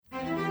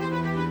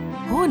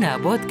هنا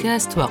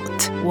بودكاست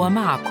وقت،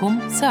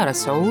 ومعكم سارة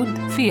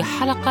سعود في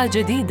حلقة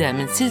جديدة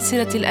من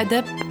سلسلة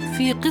الأدب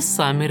في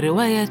قصة من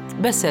رواية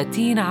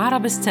بساتين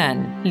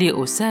عربستان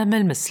لأسامة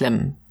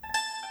المسلم.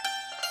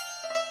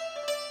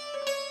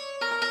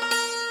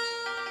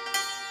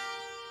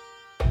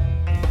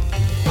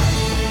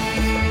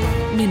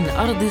 من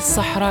أرض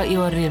الصحراء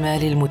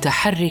والرمال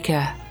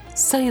المتحركة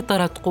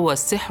سيطرت قوى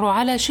السحر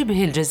على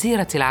شبه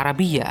الجزيرة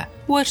العربية،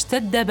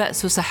 واشتد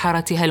بأس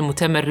سحرتها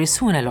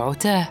المتمرسون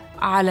العتاة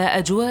على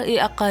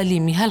أجواء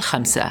أقاليمها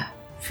الخمسة.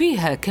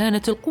 فيها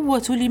كانت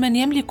القوة لمن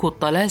يملك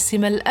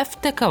الطلاسم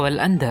الأفتك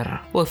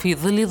والأندر، وفي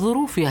ظل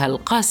ظروفها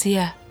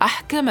القاسية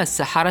أحكم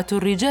السحرة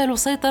الرجال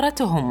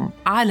سيطرتهم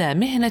على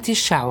مهنة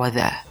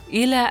الشعوذة،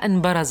 إلى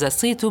أن برز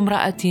صيت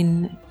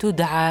امرأة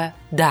تدعى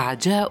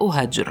دعجاء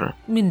هجر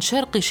من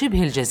شرق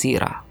شبه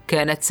الجزيرة.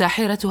 كانت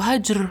ساحرة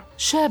هجر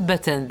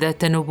شابة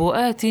ذات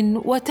نبوءات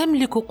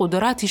وتملك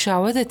قدرات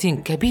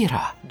شعوذة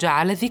كبيرة،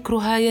 جعل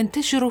ذكرها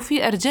ينتشر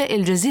في أرجاء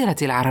الجزيرة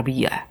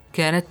العربية.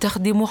 كانت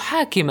تخدم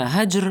حاكم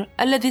هجر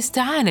الذي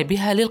استعان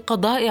بها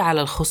للقضاء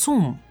على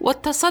الخصوم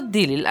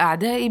والتصدي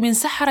للأعداء من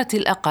سحرة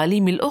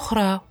الأقاليم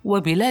الأخرى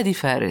وبلاد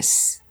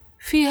فارس.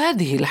 في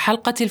هذه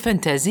الحلقة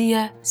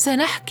الفانتازية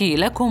سنحكي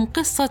لكم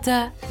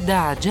قصة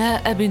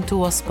دعجاء بنت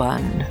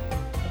وصبان.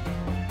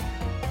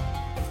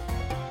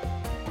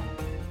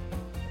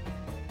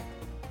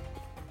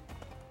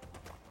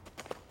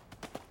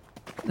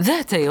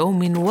 ذات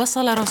يوم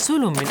وصل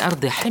رسول من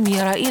أرض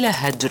حمير إلى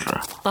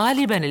هجر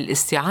طالباً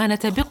الاستعانة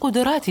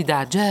بقدرات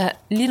دعجاء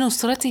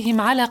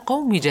لنصرتهم على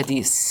قوم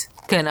جديس.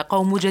 كان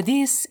قوم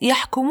جديس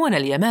يحكمون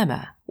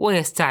اليمامة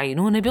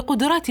ويستعينون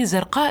بقدرات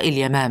زرقاء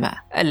اليمامة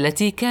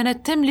التي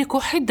كانت تملك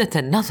حدة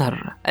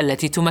النظر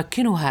التي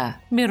تمكنها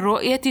من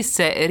رؤية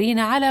السائرين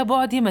على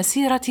بعد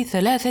مسيرة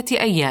 3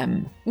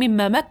 أيام،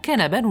 مما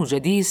مكن بنو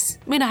جديس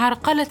من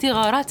عرقلة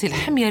غارات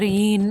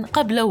الحميريين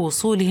قبل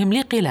وصولهم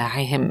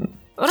لقلاعهم.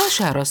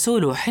 رشى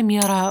رسول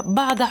حمير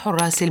بعض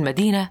حراس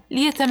المدينة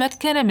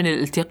ليتمكن من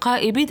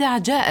الالتقاء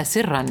بدعجاء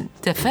سراً،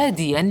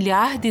 تفادياً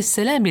لعهد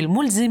السلام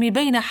الملزم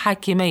بين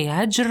حاكمي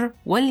هجر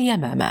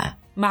واليمامة،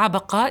 مع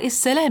بقاء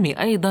السلام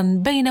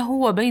أيضاً بينه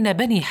وبين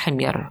بني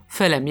حمير.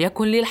 فلم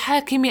يكن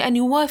للحاكم أن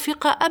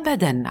يوافق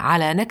أبداً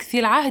على نكث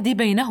العهد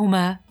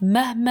بينهما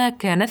مهما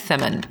كان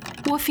الثمن.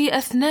 وفي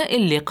أثناء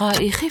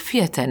اللقاء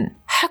خفية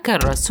حكى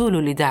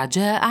الرسول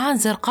لدعجاء عن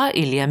زرقاء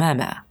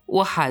اليمامة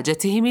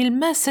وحاجتهم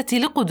الماسة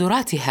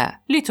لقدراتها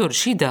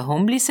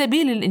لترشدهم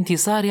لسبيل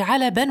الانتصار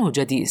على بنو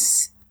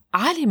جديس.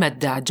 علمت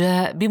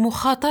دعجاء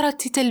بمخاطرة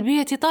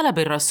تلبية طلب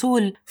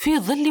الرسول في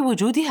ظل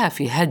وجودها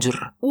في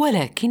هجر،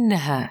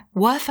 ولكنها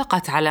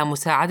وافقت على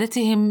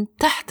مساعدتهم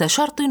تحت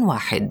شرط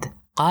واحد.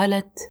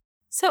 قالت: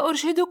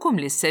 سأرشدكم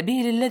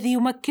للسبيل الذي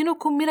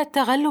يمكنكم من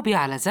التغلب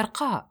على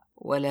زرقاء،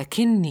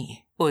 ولكني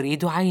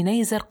أريد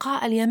عيني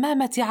زرقاء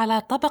اليمامة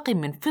على طبق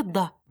من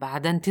فضة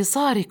بعد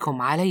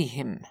انتصاركم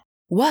عليهم.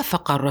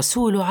 وافق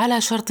الرسول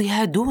على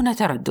شرطها دون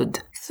تردد،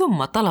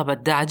 ثم طلبت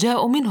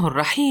دعجاء منه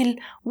الرحيل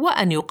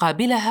وأن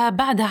يقابلها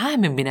بعد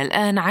عام من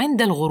الآن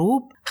عند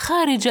الغروب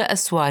خارج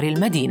أسوار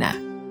المدينة.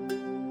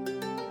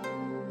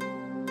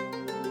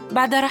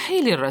 بعد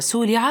رحيل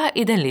الرسول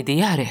عائداً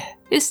لدياره،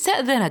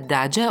 استأذنت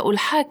دعجاء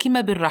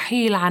الحاكم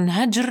بالرحيل عن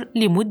هجر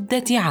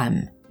لمدة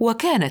عام،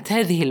 وكانت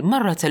هذه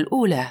المرة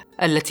الأولى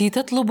التي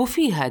تطلب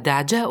فيها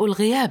دعجاء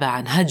الغياب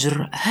عن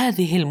هجر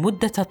هذه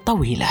المدة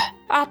الطويلة.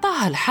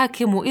 أعطاها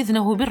الحاكم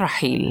إذنه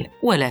بالرحيل،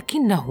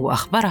 ولكنه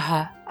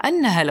أخبرها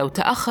أنها لو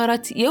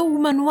تأخرت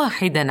يوماً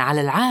واحداً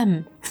على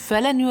العام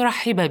فلن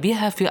يرحب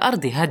بها في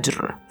أرض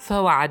هجر،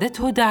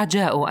 فوعدته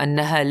دعجاء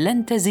أنها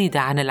لن تزيد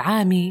عن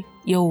العام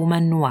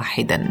يوماً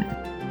واحداً.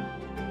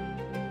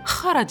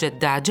 خرجت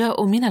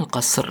دعجاء من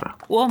القصر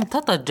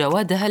وامتطت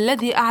جوادها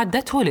الذي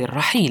أعدته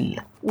للرحيل،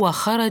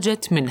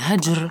 وخرجت من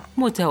هجر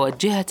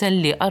متوجهة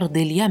لأرض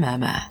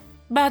اليمامة.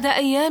 بعد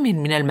أيام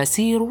من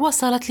المسير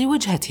وصلت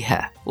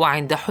لوجهتها،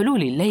 وعند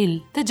حلول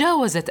الليل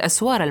تجاوزت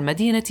أسوار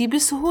المدينة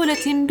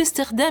بسهولة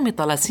باستخدام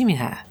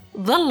طلاسمها.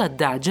 ظلت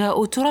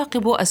دعجاء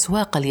تراقب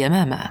أسواق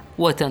اليمامة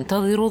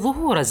وتنتظر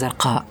ظهور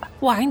زرقاء،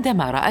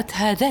 وعندما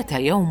رأتها ذات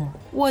يوم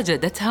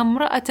وجدتها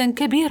امرأة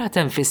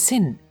كبيرة في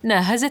السن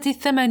ناهزت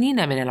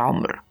 80 من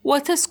العمر،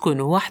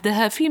 وتسكن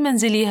وحدها في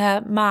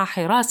منزلها مع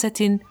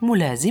حراسة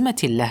ملازمة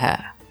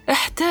لها.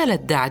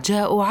 احتالت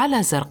دعجاء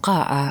على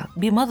زرقاء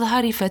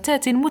بمظهر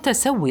فتاة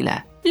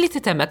متسولة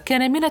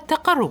لتتمكن من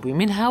التقرب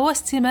منها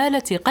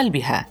واستمالة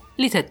قلبها،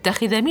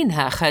 لتتخذ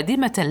منها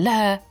خادمة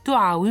لها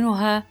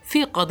تعاونها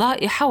في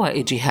قضاء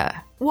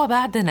حوائجها.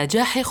 وبعد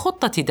نجاح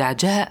خطة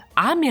دعجاء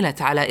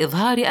عملت على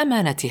إظهار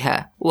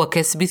أمانتها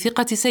وكسب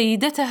ثقة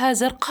سيدتها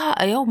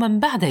زرقاء يوماً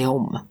بعد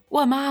يوم.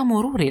 ومع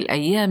مرور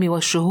الأيام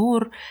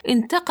والشهور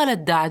انتقلت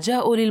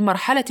دعجاء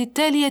للمرحلة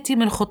التالية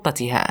من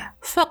خطتها،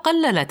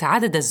 فقللت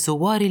عدد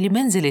الزوار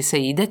لمنزل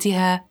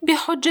سيدتها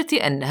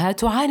بحجة أنها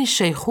تعاني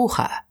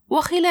الشيخوخة.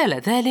 وخلال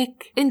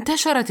ذلك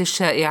انتشرت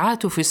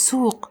الشائعات في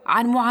السوق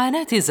عن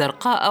معاناة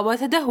زرقاء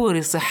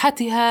وتدهور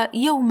صحتها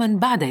يوماً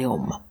بعد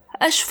يوم.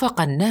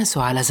 أشفق الناس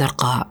على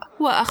زرقاء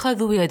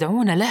وأخذوا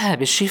يدعون لها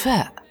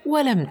بالشفاء،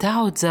 ولم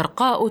تعد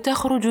زرقاء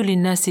تخرج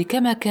للناس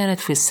كما كانت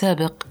في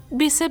السابق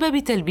بسبب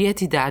تلبية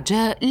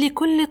دعجاء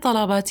لكل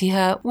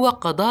طلباتها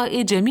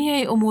وقضاء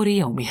جميع أمور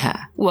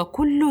يومها،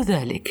 وكل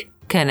ذلك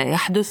كان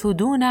يحدث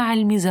دون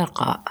علم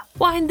زرقاء.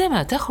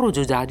 وعندما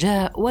تخرج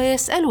دعجاء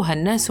ويسألها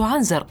الناس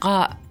عن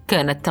زرقاء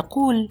كانت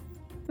تقول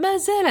ما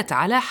زالت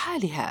على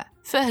حالها،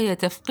 فهي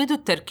تفقد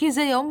التركيز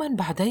يوما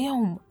بعد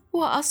يوم،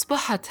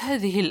 وأصبحت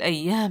هذه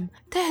الأيام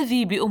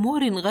تهذي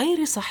بأمور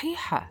غير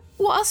صحيحة،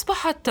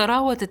 وأصبحت ترى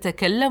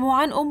وتتكلم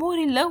عن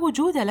أمور لا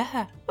وجود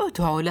لها،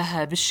 أدعو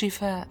لها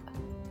بالشفاء.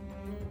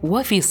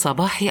 وفي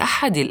صباح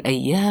أحد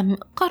الأيام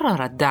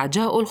قررت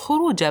دعجاء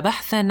الخروج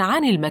بحثاً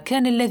عن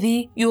المكان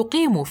الذي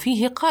يقيم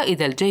فيه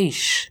قائد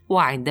الجيش،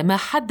 وعندما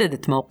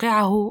حددت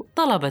موقعه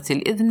طلبت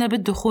الإذن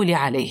بالدخول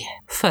عليه،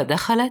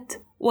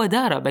 فدخلت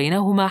ودار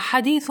بينهما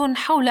حديث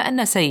حول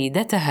أن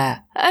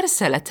سيدتها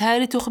أرسلتها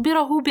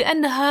لتخبره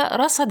بأنها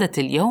رصدت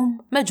اليوم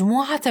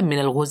مجموعة من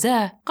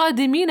الغزاة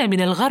قادمين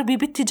من الغرب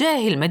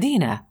باتجاه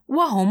المدينة،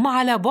 وهم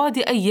على بعد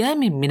أيام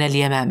من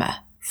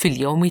اليمامة. في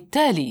اليوم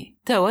التالي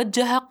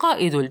توجه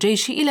قائد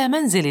الجيش إلى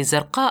منزل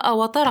زرقاء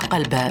وطرق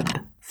الباب،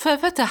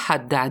 ففتحت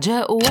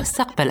دعجاء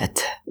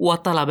واستقبلته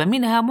وطلب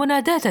منها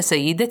مناداة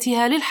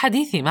سيدتها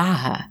للحديث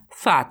معها،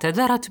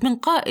 فاعتذرت من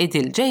قائد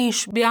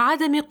الجيش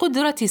بعدم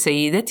قدرة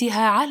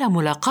سيدتها على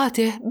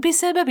ملاقاته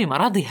بسبب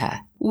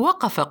مرضها.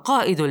 وقف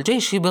قائد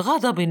الجيش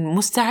بغضب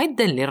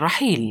مستعدا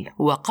للرحيل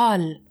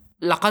وقال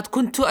لقد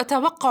كنت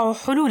أتوقع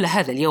حلول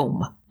هذا اليوم،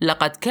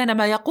 لقد كان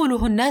ما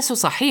يقوله الناس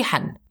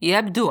صحيحا،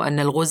 يبدو أن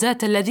الغزاة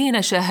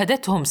الذين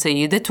شاهدتهم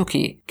سيدتك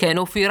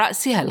كانوا في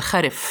رأسها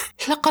الخرف،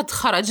 لقد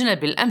خرجنا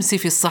بالأمس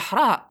في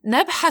الصحراء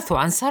نبحث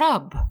عن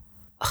سراب.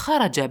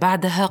 خرج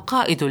بعدها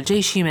قائد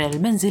الجيش من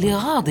المنزل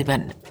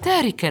غاضبا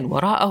تاركا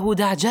وراءه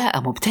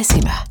دعجاء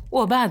مبتسمة.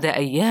 وبعد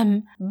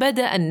أيام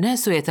بدأ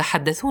الناس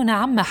يتحدثون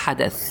عما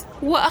حدث،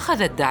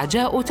 وأخذت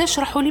دعجاء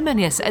تشرح لمن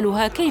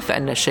يسألها كيف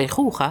أن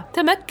الشيخوخة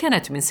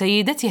تمكنت من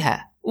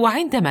سيدتها.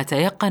 وعندما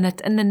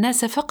تيقنت أن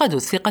الناس فقدوا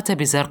الثقة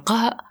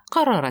بزرقاء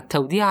قررت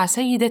توديع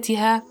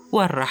سيدتها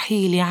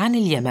والرحيل عن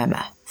اليمامة،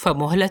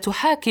 فمهلة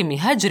حاكم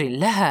هجر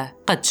لها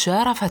قد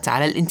شارفت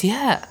على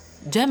الانتهاء.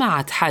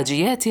 جمعت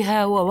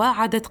حاجياتها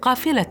وواعدت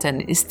قافلة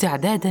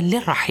استعداداً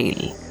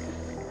للرحيل.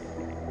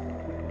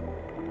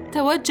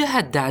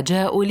 توجهت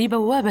دعجاء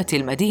لبوابة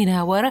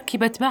المدينة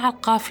وركبت مع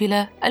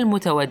القافلة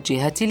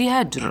المتوجهة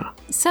لهجر.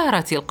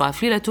 سارت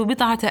القافلة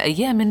بضعة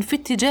أيام في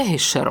اتجاه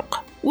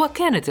الشرق،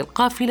 وكانت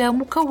القافلة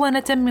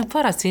مكونة من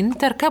فرس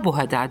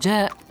تركبها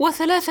دعجاء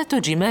و3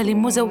 جمال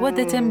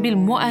مزودة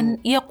بالمؤن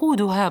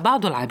يقودها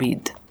بعض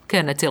العبيد.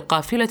 كانت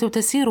القافلة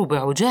تسير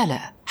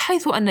بعجالة،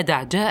 حيث أن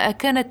دعجاء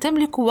كانت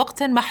تملك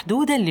وقتاً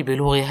محدوداً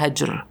لبلوغ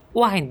هجر.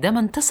 وعندما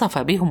انتصف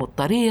بهم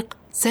الطريق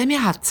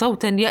سمعت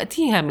صوتاً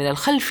يأتيها من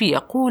الخلف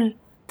يقول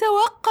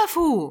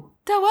توقفوا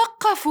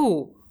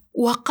توقفوا.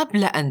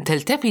 وقبل أن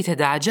تلتفت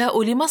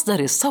دعجاء لمصدر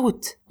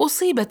الصوت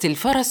أصيبت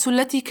الفرس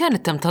التي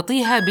كانت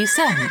تمتطيها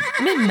بسهم،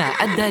 مما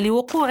أدى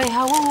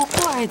لوقوعها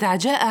ووقوع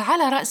دعجاء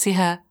على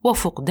رأسها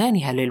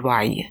وفقدانها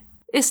للوعي.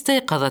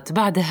 استيقظت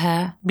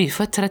بعدها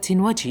بفترة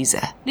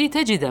وجيزة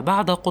لتجد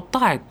بعض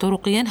قطاع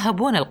الطرق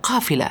ينهبون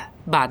القافلة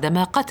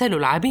بعدما قتلوا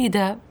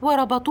العبيد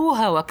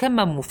وربطوها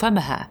وكمموا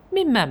فمها،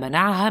 مما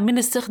منعها من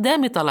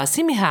استخدام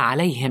طلاسمها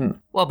عليهم.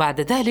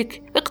 وبعد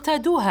ذلك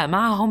اقتادوها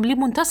معهم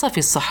لمنتصف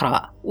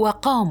الصحراء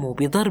وقاموا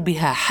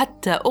بضربها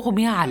حتى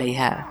أغمي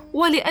عليها.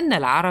 ولأن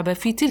العرب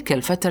في تلك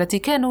الفترة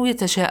كانوا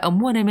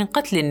يتشاءمون من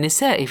قتل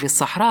النساء في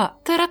الصحراء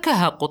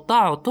تركها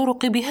قطاع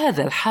الطرق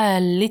بهذا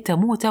الحال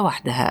لتموت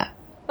وحدها.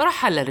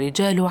 رحل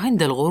الرجال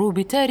عند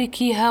الغروب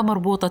تاركيها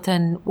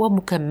مربوطة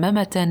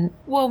ومكممة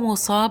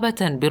ومصابة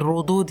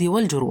بالرضوض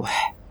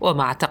والجروح.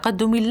 ومع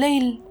تقدم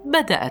الليل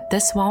بدأت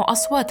تسمع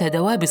أصوات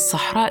دواب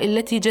الصحراء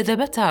التي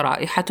جذبتها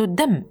رائحة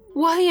الدم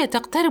وهي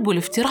تقترب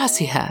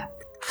لافتراسها.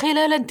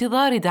 خلال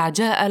انتظار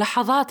دعجاء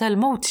لحظات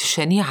الموت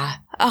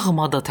الشنيعة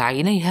أغمضت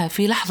عينيها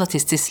في لحظة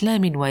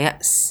استسلام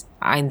ويأس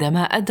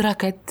عندما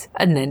أدركت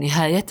أن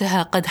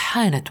نهايتها قد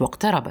حانت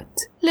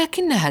واقتربت،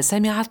 لكنها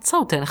سمعت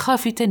صوتا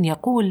خافتا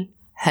يقول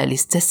هل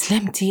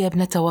استسلمت يا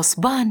ابنة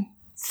وصبان؟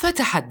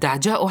 فتحت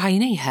دعجاء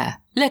عينيها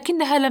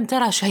لكنها لم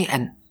ترى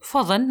شيئا،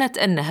 فظنت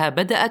أنها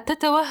بدأت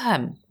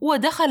تتوهم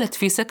ودخلت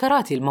في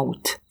سكرات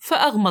الموت،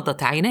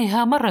 فأغمضت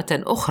عينيها مرة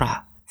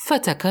أخرى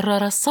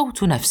فتكرر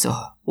الصوت نفسه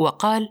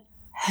وقال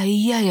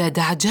هيا يا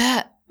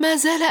دعجاء، ما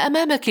زال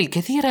أمامك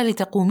الكثير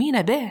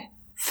لتقومين به.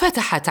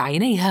 فتحت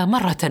عينيها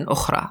مرة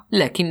أخرى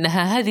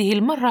لكنها هذه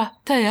المرة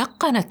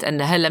تيقنت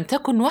أنها لم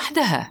تكن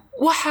وحدها،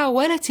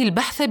 وحاولت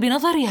البحث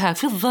بنظرها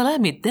في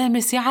الظلام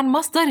الدامس عن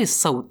مصدر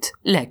الصوت،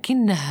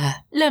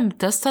 لكنها لم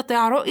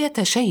تستطع رؤية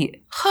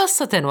شيء،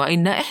 خاصة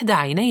وإن إحدى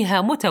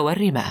عينيها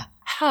متورمة.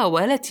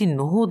 حاولت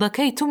النهوض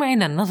كي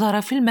تمعن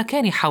النظر في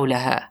المكان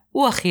حولها،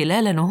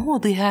 وخلال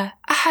نهوضها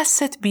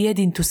أحست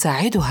بيد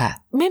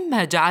تساعدها،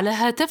 مما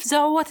جعلها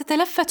تفزع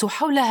وتتلفت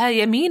حولها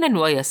يمينا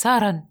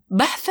ويسارا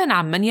بحثا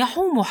عن من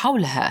يحوم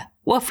حولها.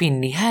 وفي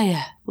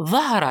النهاية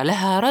ظهر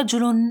لها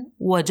رجل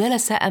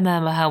وجلس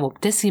أمامها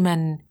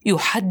مبتسما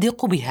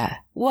يحدق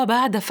بها،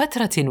 وبعد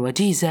فترة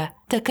وجيزة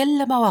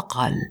تكلم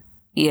وقال: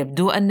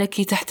 يبدو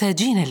أنك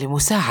تحتاجين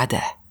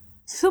لمساعدة.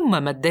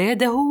 ثم مد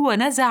يده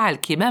ونزع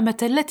الكمامة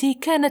التي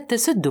كانت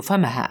تسد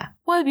فمها،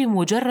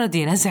 وبمجرد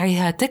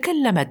نزعها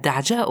تكلمت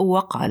دعجاء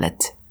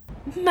وقالت: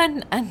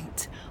 من أنت؟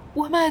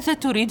 وماذا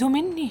تريد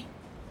مني؟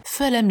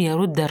 فلم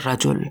يرد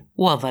الرجل،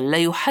 وظل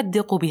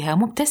يحدق بها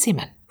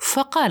مبتسما.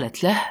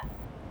 فقالت له: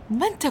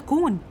 من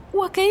تكون؟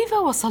 وكيف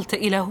وصلت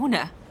إلى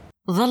هنا؟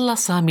 ظل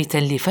صامتا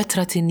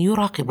لفترة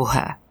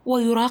يراقبها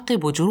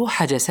ويراقب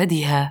جروح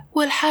جسدها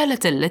والحالة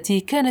التي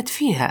كانت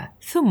فيها،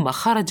 ثم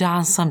خرج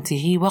عن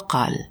صمته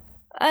وقال: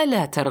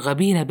 ألا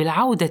ترغبين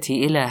بالعودة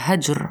إلى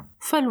هجر؟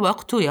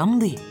 فالوقت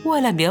يمضي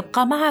ولم يبق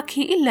معك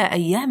إلا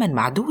أياماً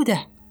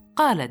معدودة.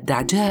 قالت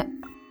دعجاء: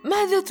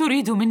 ماذا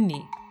تريد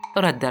مني؟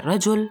 رد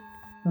الرجل: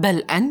 بل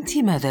أنت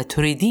ماذا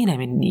تريدين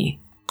مني؟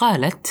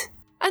 قالت: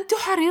 أن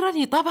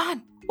تحررني طبعاً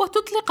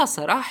وتطلق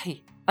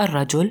سراحي.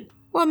 الرجل: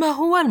 وما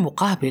هو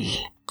المقابل؟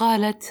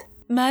 قالت: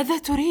 ماذا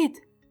تريد؟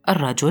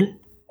 الرجل: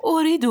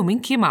 أريد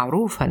منك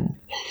معروفاً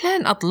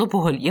لن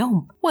أطلبه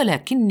اليوم،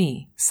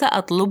 ولكني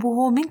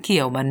سأطلبه منك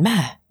يوماً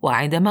ما،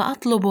 وعندما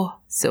أطلبه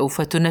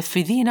سوف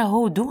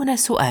تنفذينه دون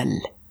سؤال.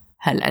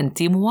 هل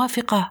أنت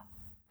موافقة؟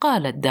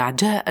 قالت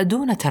دعجاء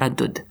دون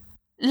تردد: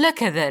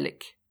 لك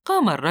ذلك.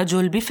 قام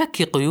الرجل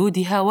بفك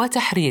قيودها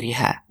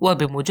وتحريرها،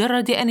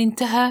 وبمجرد أن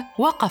انتهى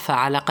وقف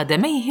على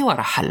قدميه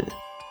ورحل.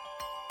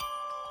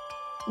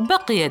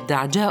 بقيت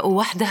دعجاء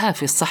وحدها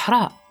في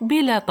الصحراء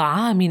بلا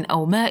طعام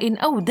أو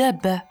ماء أو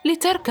دابة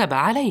لتركب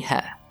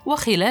عليها،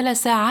 وخلال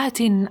ساعات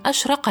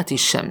أشرقت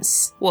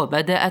الشمس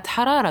وبدأت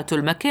حرارة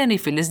المكان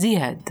في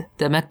الازدياد.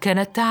 تمكن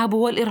التعب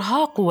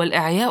والإرهاق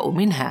والإعياء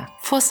منها،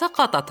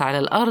 فسقطت على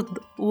الأرض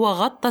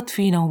وغطت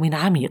في نوم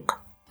عميق.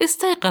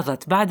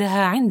 استيقظت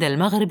بعدها عند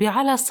المغرب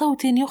على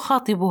صوت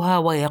يخاطبها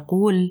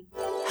ويقول: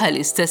 هل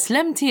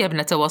استسلمت يا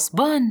ابنة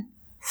وصبان؟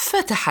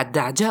 فتحت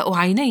دعجاء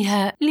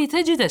عينيها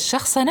لتجد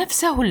الشخص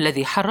نفسه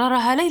الذي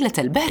حررها ليلة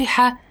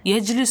البارحة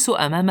يجلس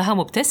أمامها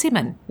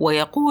مبتسما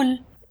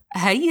ويقول: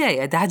 هيا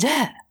يا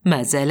دعجاء،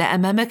 ما زال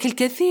أمامك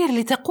الكثير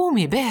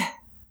لتقومي به.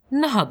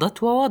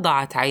 نهضت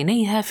ووضعت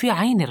عينيها في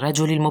عين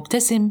الرجل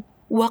المبتسم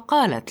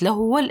وقالت له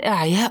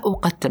والإعياء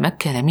قد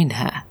تمكن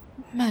منها: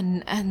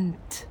 من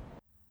أنت؟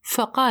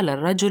 فقال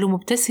الرجل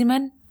مبتسما: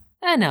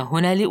 أنا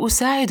هنا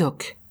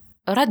لأساعدك.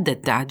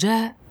 ردت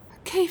دعجاء: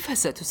 كيف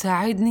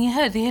ستساعدني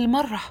هذه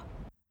المرة؟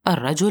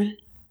 الرجل: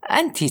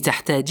 أنت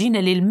تحتاجين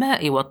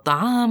للماء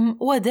والطعام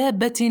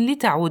ودابة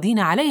لتعودين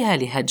عليها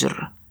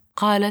لهجر.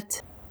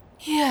 قالت: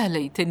 يا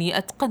ليتني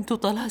أتقنت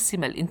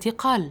طلاسم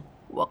الانتقال،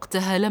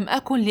 وقتها لم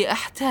أكن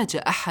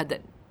لأحتاج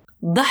أحدا.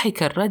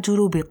 ضحك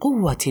الرجل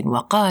بقوة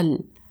وقال: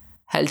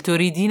 هل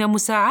تريدين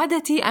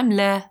مساعدتي أم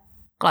لا؟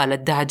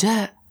 قالت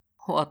دعجاء: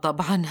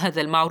 وطبعا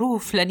هذا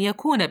المعروف لن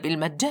يكون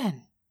بالمجان.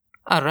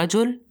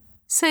 الرجل: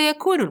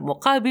 سيكون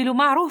المقابل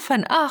معروفاً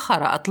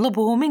آخر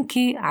أطلبه منك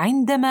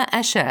عندما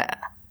أشاء.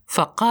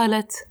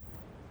 فقالت: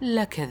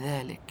 لك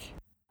ذلك.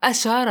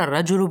 أشار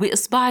الرجل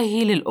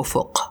بإصبعه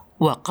للأفق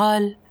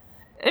وقال: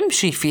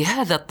 امشي في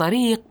هذا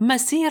الطريق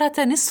مسيرة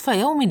نصف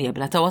يوم يا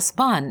ابنة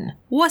وصبان،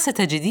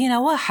 وستجدين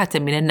واحة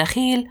من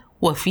النخيل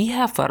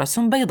وفيها فرس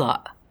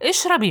بيضاء،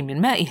 اشربي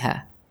من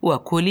مائها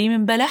وكلي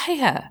من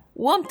بلحها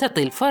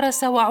وامتطي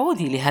الفرس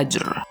وعودي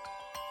لهجر.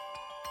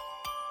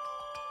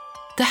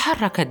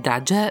 تحركت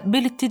دعجاء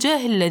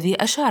بالاتجاه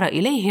الذي أشار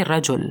إليه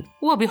الرجل،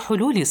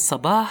 وبحلول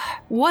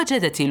الصباح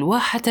وجدت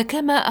الواحة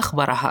كما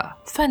أخبرها،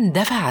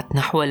 فاندفعت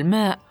نحو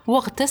الماء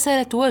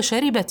واغتسلت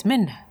وشربت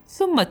منه،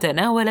 ثم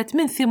تناولت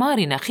من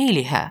ثمار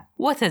نخيلها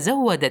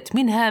وتزودت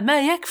منها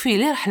ما يكفي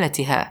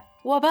لرحلتها.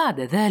 وبعد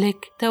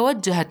ذلك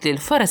توجهت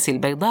للفرس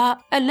البيضاء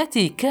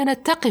التي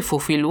كانت تقف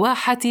في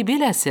الواحة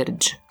بلا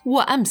سرج،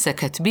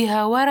 وأمسكت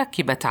بها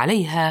وركبت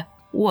عليها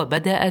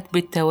وبدأت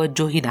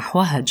بالتوجه نحو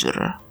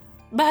هجر.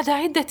 بعد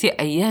عدة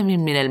أيام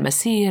من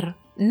المسير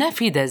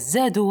نفد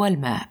الزاد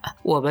والماء،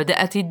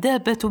 وبدأت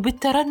الدابة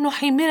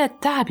بالترنح من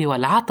التعب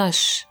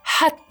والعطش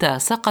حتى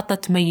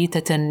سقطت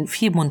ميتة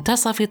في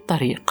منتصف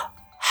الطريق.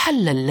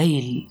 حل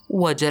الليل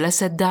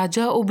وجلست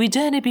دعجاء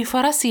بجانب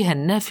فرسها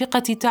النافقة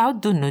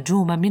تعد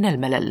النجوم من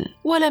الملل،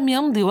 ولم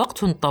يمض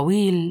وقت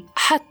طويل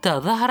حتى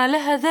ظهر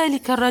لها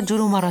ذلك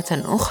الرجل مرة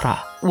أخرى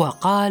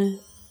وقال: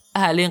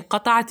 هل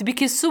انقطعت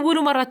بك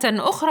السبل مرة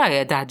أخرى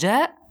يا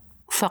دعجاء؟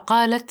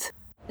 فقالت: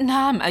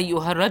 نعم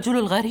أيها الرجل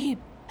الغريب،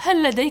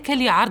 هل لديك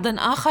لي عرض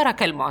آخر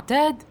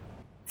كالمعتاد؟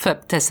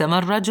 فابتسم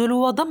الرجل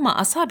وضم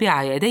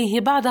أصابع يديه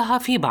بعضها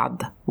في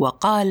بعض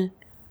وقال: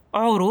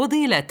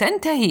 عروضي لا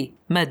تنتهي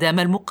ما دام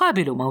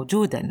المقابل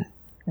موجوداً.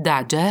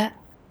 دعجاء: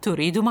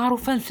 تريد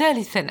معروفاً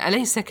ثالثاً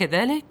أليس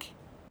كذلك؟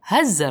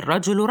 هز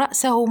الرجل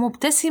رأسه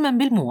مبتسماً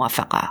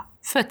بالموافقة،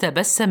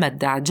 فتبسمت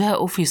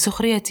دعجاء في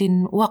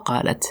سخرية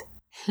وقالت: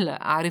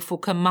 لا أعرف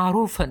كم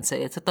معروفاً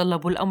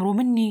سيتطلب الأمر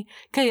مني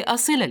كي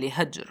أصل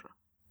لهجر.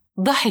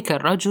 ضحك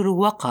الرجل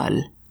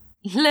وقال: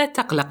 لا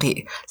تقلقي،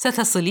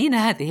 ستصلين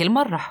هذه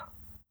المرة.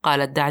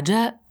 قالت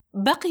دعجاء: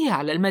 بقي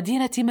على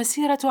المدينة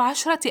مسيرة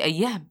 10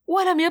 أيام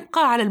ولم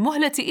يبقى على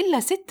المهلة إلا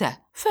 6،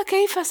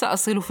 فكيف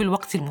سأصل في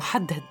الوقت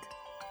المحدد؟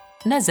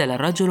 نزل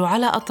الرجل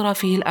على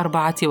أطرافه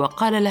ال4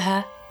 وقال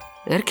لها: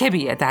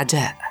 اركبي يا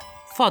دعجاء.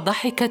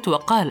 فضحكت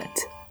وقالت: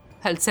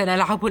 هل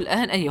سنلعب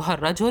الآن أيها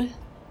الرجل؟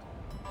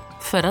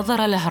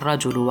 فنظر لها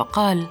الرجل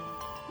وقال: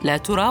 لا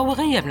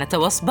تراوغي يا ابنة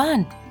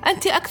وصبان،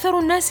 أنت أكثر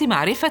الناس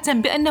معرفة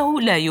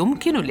بأنه لا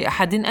يمكن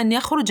لأحد أن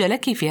يخرج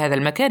لك في هذا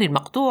المكان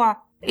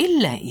المقطوع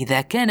إلا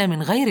إذا كان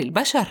من غير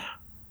البشر.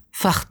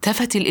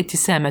 فاختفت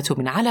الابتسامة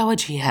من على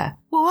وجهها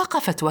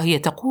ووقفت وهي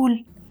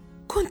تقول: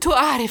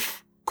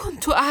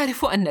 كنت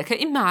أعرف أنك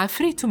إما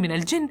عفريت من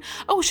الجن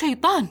أو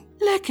شيطان،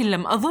 لكن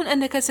لم أظن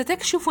أنك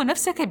ستكشف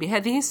نفسك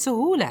بهذه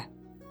السهولة.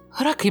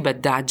 ركبت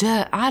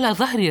دعجاء على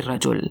ظهر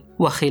الرجل،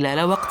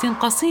 وخلال وقت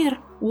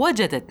قصير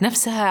وجدت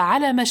نفسها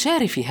على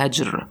مشارف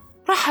هجر.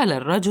 رحل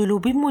الرجل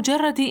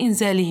بمجرد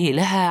إنزاله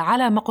لها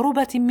على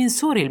مقربة من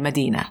سور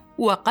المدينة،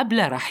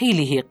 وقبل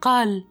رحيله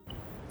قال: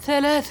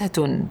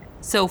 3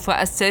 سوف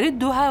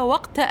أستردها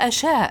وقت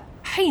أشاء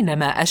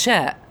حينما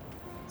أشاء.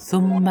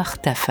 ثم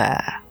اختفى.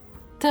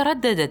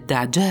 ترددت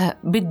دعجاء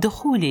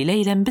بالدخول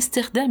ليلاً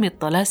باستخدام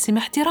الطلاسم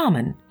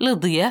احتراماً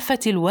لضيافة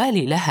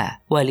الوالي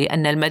لها،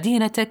 ولأن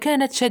المدينة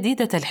كانت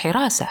شديدة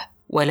الحراسة،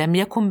 ولم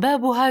يكن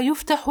بابها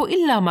يفتح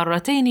إلا 2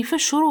 مرات في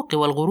الشروق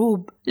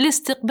والغروب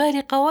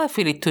لاستقبال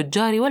قوافل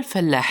التجار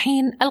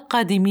والفلاحين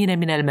القادمين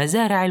من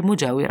المزارع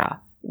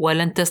المجاورة،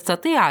 ولن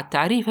تستطيع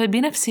التعريف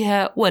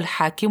بنفسها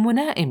والحاكم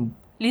نائم،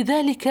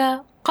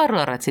 لذلك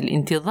قررت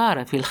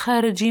الانتظار في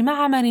الخارج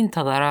مع من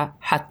انتظر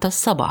حتى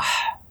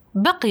الصباح.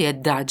 بقيت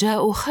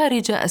دعجاء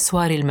خارج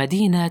أسوار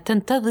المدينة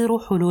تنتظر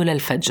حلول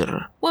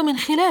الفجر، ومن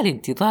خلال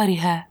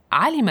انتظارها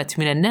علمت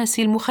من الناس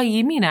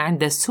المخيمين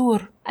عند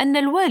السور أن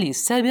الوالي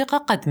السابق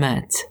قد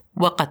مات،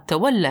 وقد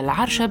تولى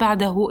العرش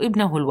بعده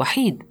ابنه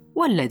الوحيد،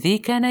 والذي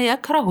كان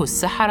يكره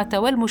السحرة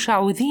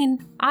والمشعوذين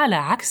على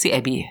عكس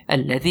أبيه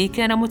الذي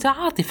كان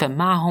متعاطفاً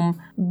معهم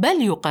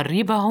بل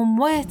يقربهم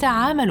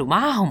ويتعامل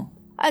معهم.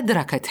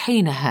 أدركت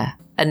حينها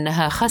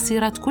أنها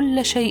خسرت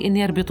كل شيء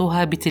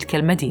يربطها بتلك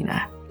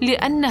المدينة،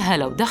 لأنها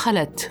لو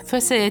دخلت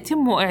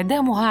فسيتم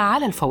إعدامها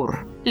على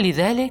الفور،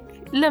 لذلك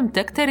لم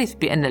تكترث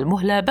بأن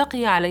المهلة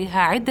بقي عليها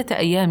عدة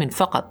أيام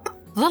فقط.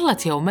 ظلت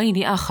 2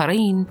 يومين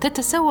آخرين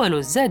تتسول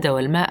الزاد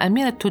والماء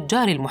من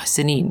التجار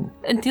المحسنين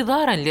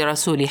انتظاراً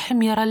لرسول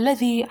حمير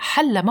الذي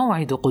حل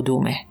موعد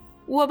قدومه.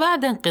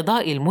 وبعد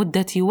انقضاء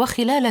المدة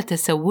وخلال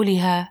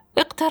تسولها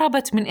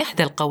اقتربت من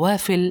إحدى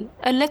القوافل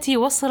التي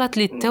وصلت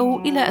للتو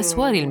إلى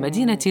أسوار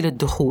المدينة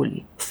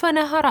للدخول،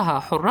 فنهرها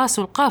حراس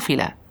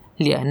القافلة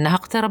لأنها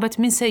اقتربت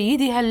من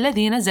سيدها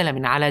الذي نزل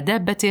من على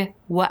دابته،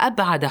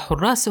 وأبعد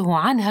حراسه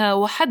عنها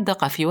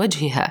وحدق في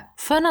وجهها،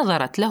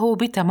 فنظرت له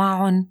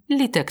بتمعن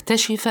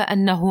لتكتشف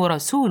أنه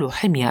رسول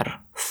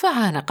حمير،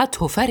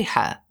 فعانقته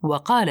فرحة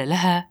وقال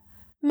لها: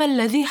 ما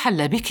الذي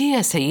حل بك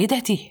يا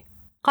سيدتي؟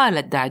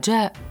 قالت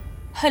دعجاء: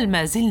 هل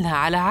ما زلنا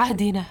على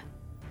عهدنا؟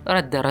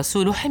 رد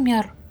رسول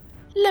حمير: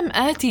 لم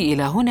آتي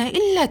إلى هنا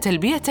إلا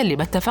تلبية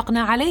لما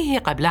اتفقنا عليه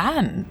قبل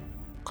عام.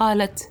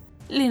 قالت: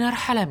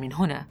 لنرحل من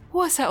هنا،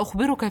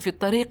 وسأخبرك في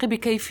الطريق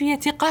بكيفية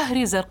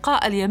قهر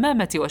زرقاء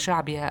اليمامة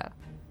وشعبها.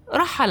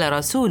 رحل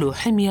رسول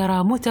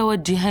حمير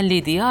متوجها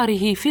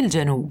لدياره في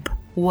الجنوب،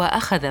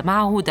 وأخذ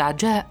معه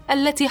دعجاء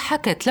التي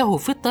حكت له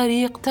في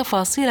الطريق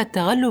تفاصيل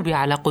التغلب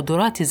على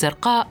قدرات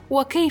زرقاء،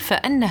 وكيف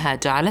أنها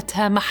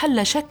جعلتها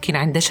محل شك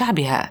عند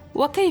شعبها،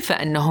 وكيف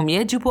أنهم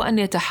يجب أن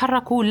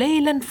يتحركوا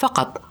ليلاً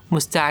فقط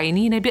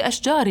مستعينين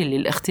بأشجار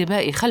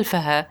للاختباء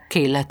خلفها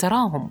كي لا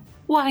تراهم.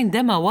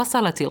 وعندما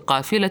وصلت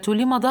القافلة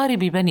لمضارب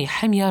بني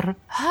حمير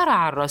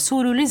هرع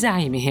الرسول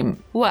لزعيمهم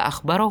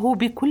وأخبره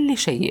بكل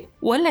شيء،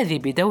 والذي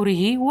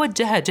بدوره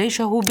وجه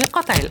جيشه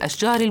بقطع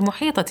الأشجار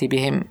المحيطة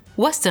بهم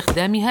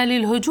واستخدامها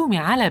للهجوم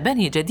على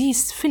بني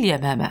جديس في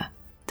اليمامة.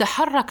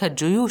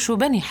 تحركت جيوش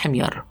بني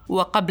حمير،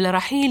 وقبل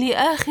رحيل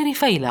آخر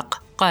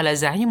فيلق قال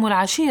زعيم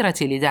العشيرة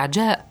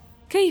لدعجاء: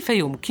 كيف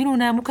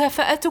يمكننا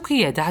مكافأتك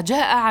يا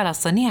دعجاء على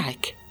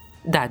صنيعك؟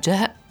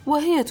 دعجاء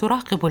وهي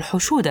تراقب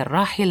الحشود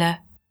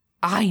الراحلة: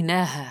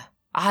 عيناها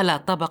على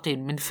طبق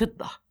من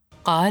فضة.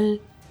 قال: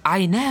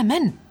 عينا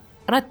من؟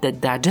 ردت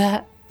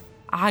دعجاء: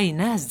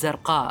 عينا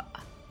الزرقاء.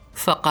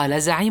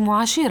 فقال زعيم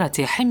عشيرة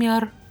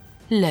حمير: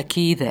 لك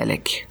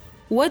ذلك.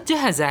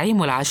 وجه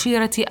زعيم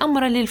العشيرة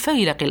أمرا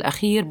للفيلق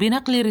الأخير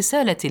بنقل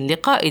رسالة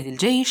لقائد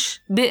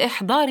الجيش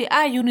بإحضار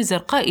أعين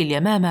زرقاء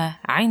اليمامة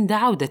عند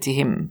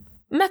عودتهم.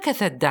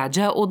 مكثت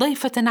دعجاء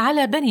ضيفة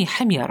على بني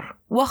حمير،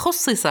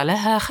 وخصص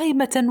لها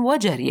خيمة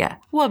وجارية،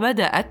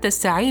 وبدأت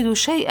تستعيد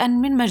شيئاً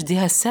من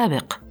مجدها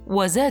السابق،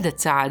 وزادت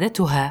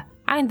سعادتها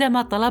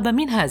عندما طلب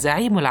منها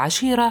زعيم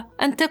العشيرة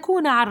أن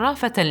تكون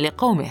عرافة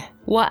لقومه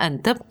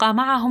وأن تبقى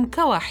معهم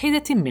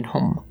كواحدة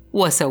منهم،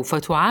 وسوف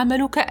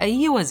تعامل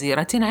كأي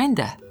وزيرة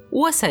عنده،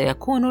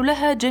 وسيكون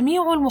لها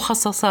جميع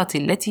المخصصات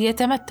التي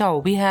يتمتع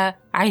بها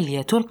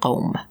علية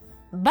القوم.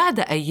 بعد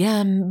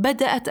أيام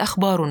بدأت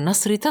أخبار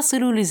النصر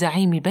تصل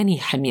لزعيم بني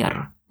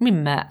حمير،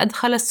 مما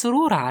أدخل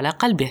السرور على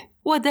قلبه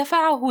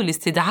ودفعه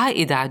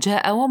لاستدعاء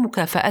دعجاء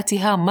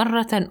ومكافأتها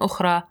مرة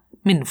أخرى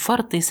من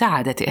فرط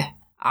سعادته.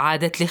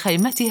 عادت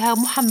لخيمتها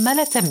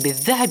محملة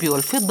بالذهب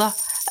والفضة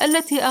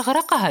التي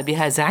أغرقها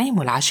بها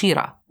زعيم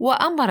العشيرة،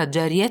 وأمرت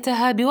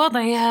جاريتها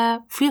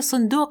بوضعها في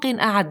صندوق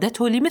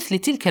أعدته لمثل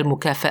تلك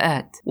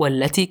المكافآت،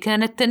 والتي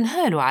كانت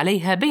تنهال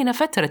عليها بين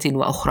فترة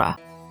وأخرى.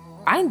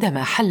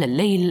 عندما حل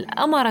الليل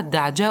أمرت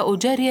دعجاء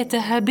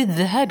جاريتها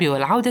بالذهاب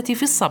والعودة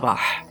في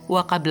الصباح،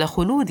 وقبل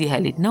خلودها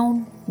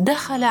للنوم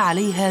دخل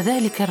عليها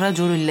ذلك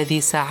الرجل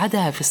الذي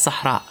ساعدها في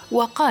الصحراء،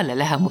 وقال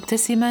لها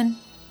مبتسماً: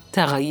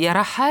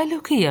 تغير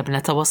حالك يا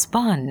ابنة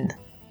وصبان.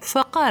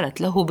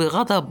 فقالت له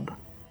بغضب: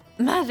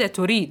 ماذا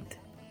تريد؟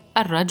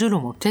 الرجل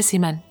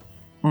مبتسماً: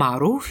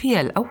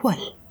 معروفي الأول.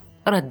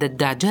 ردت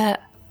دعجاء: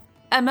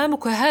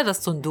 أمامك هذا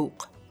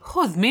الصندوق،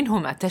 خذ منه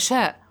ما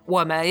تشاء،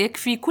 وما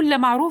يكفي كل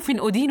معروف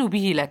أدين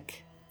به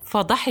لك.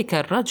 فضحك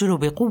الرجل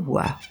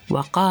بقوة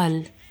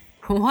وقال: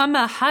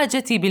 وما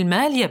حاجتي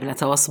بالمال يا ابنة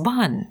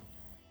وصبان؟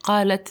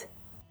 قالت: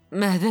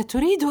 ماذا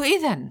تريد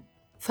إذن؟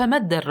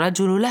 فمد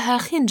الرجل لها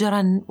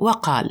خنجراً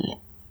وقال: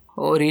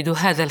 أريد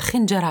هذا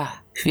الخنجر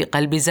في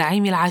قلب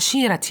زعيم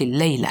العشيرة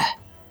الليلة.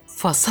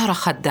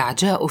 فصرخت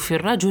دعجاء في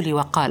الرجل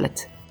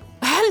وقالت: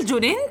 هل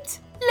جننت؟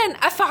 لن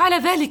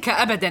أفعل ذلك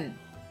أبداً.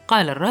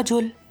 قال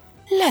الرجل: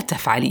 لا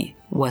تفعلي،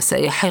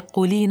 وسيحق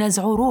لي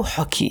نزع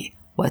روحك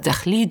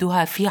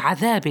وتخليدها في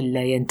عذاب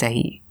لا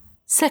ينتهي.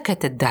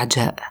 سكتت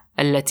دعجاء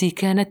التي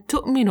كانت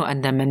تؤمن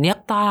أن من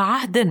يقطع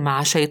عهداً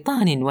مع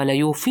شيطان ولا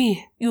يوفيه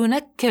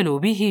ينكل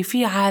به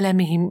في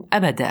عالمهم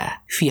أبداً،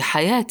 في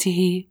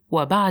حياته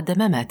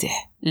وبعد مماته.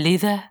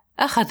 لذا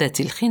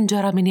أخذت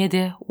الخنجر من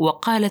يده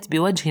وقالت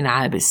بوجه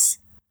عابس: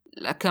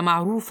 لك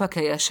معروفك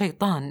يا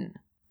شيطان.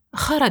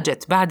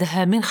 خرجت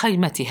بعدها من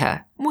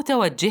خيمتها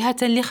متوجهة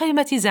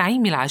لخيمة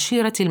زعيم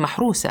العشيرة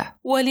المحروسة،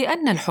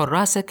 ولأن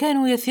الحراس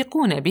كانوا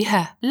يثقون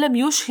بها لم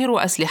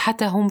يشهروا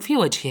أسلحتهم في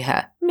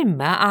وجهها،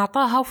 مما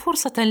أعطاها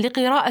فرصة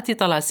لقراءة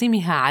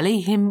طلاسمها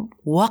عليهم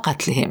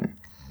وقتلهم.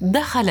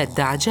 دخلت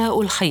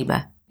دعجاء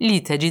الخيمة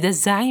لتجد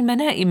الزعيم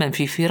نائما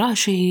في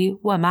فراشه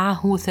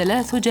ومعه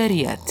 3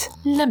 جاريات.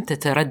 لم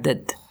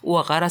تتردد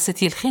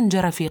وغرست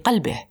الخنجر في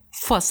قلبه،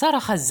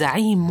 فصرخ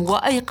الزعيم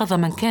وأيقظ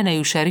من كان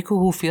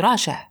يشاركه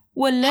فراشه،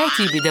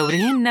 واللاتي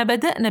بدورهن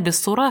بدأن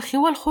بالصراخ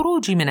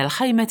والخروج من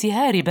الخيمة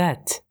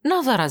هاربات.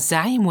 نظر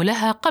الزعيم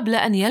لها قبل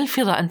أن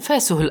يلفظ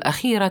أنفاسه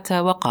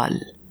الأخيرة وقال: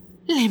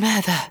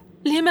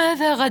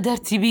 لماذا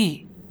غدرت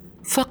بي؟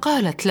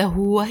 فقالت له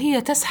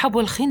وهي تسحب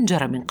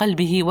الخنجر من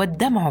قلبه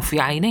والدمع في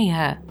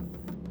عينيها: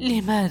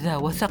 لماذا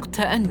وثقت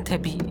أنت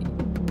بي؟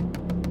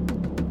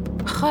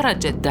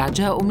 خرجت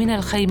دعجاء من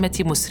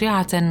الخيمة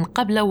مسرعة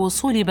قبل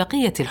وصول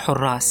بقية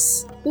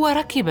الحراس،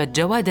 وركبت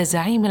جواد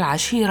زعيم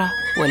العشيرة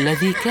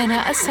والذي كان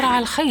أسرع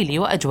الخيل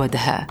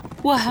وأجودها،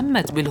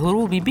 وهمت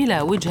بالهروب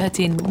بلا وجهة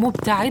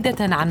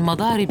مبتعدة عن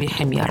مضارب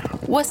حمير،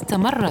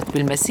 واستمرت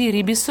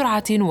بالمسير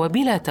بسرعة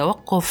وبلا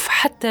توقف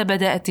حتى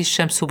بدأت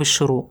الشمس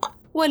بالشروق.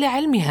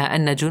 ولعلمها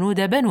أن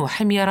جنود بنو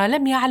حمير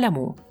لم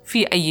يعلموا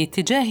في أي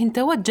اتجاه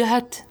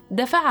توجهت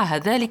دفعها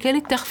ذلك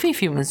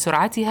للتخفيف من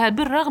سرعتها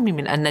بالرغم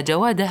من أن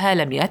جوادها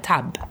لم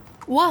يتعب.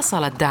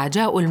 واصلت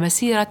دعجاء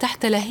المسير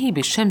تحت لهيب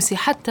الشمس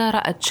حتى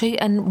رأت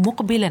شيئاً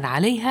مقبلاً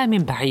عليها من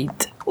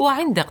بعيد،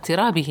 وعند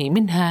اقترابه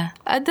منها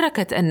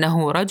أدركت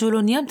أنه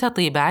رجل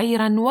يمتطي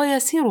بعيراً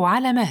ويسير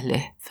على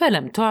مهله،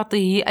 فلم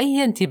تعطه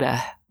أي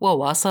انتباه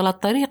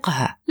وواصلت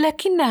طريقها.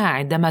 لكنها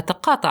عندما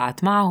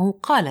تقاطعت معه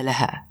قال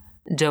لها: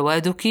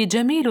 جوادك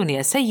جميل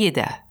يا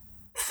سيدة.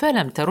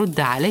 فلم ترد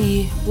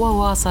عليه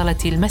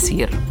وواصلت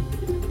المسير.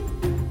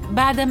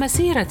 بعد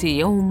مسيرة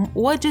يوم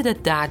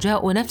وجدت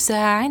دعجاء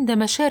نفسها عند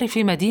مشارف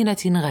مدينة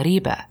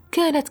غريبة،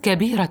 كانت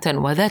كبيرة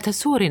وذات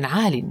سور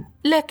عال،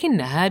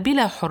 لكنها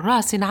بلا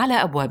حراس على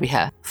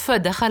أبوابها،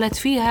 فدخلت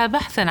فيها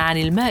بحثاً عن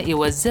الماء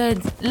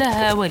والزاد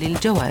لها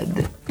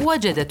وللجواد.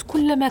 وجدت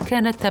كل ما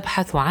كانت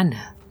تبحث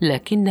عنه،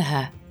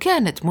 لكنها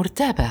كانت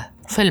مرتابة،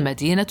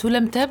 فالمدينة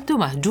لم تبدو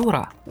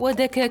مهجورة،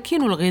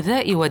 ودكاكين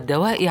الغذاء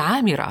والدواء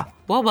عامرة،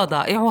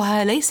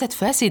 وبضائعها ليست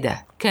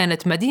فاسدة.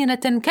 كانت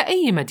مدينة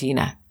كأي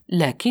مدينة،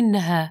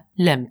 لكنها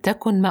لم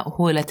تكن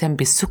مأهولة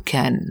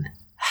بالسكان.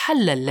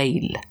 حل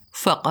الليل،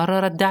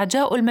 فقررت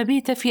دعجاء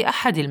المبيت في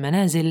أحد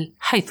المنازل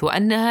حيث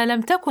أنها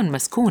لم تكن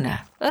مسكونة.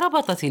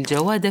 ربطت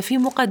الجواد في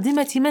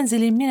مقدمة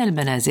منزل من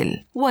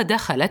المنازل،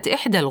 ودخلت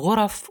إحدى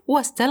الغرف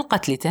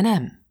واستلقت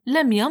لتنام.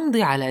 لم يمض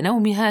على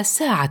نومها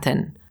ساعة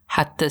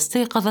حتى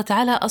استيقظت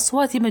على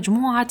أصوات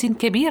مجموعة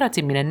كبيرة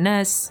من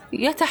الناس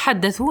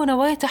يتحدثون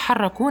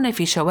ويتحركون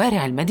في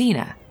شوارع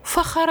المدينة،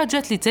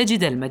 فخرجت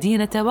لتجد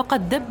المدينة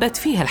وقد دبت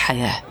فيها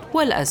الحياة،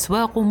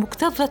 والأسواق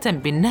مكتظة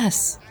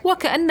بالناس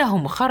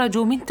وكأنهم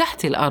خرجوا من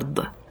تحت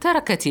الأرض.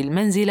 تركت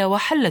المنزل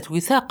وحلت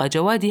وثاق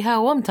جوادها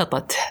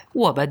وامتطته،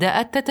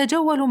 وبدأت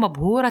تتجول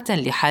مبهورة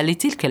لحال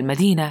تلك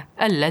المدينة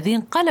الذي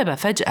انقلب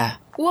فجأة.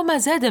 وما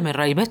زاد من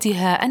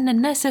ريبتها أن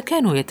الناس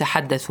كانوا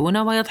يتحدثون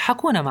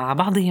ويضحكون مع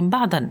بعضهم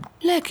بعضاً،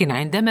 لكن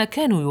عندما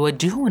كانوا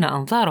يوجهون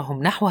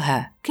أنظارهم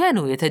نحوها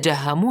كانوا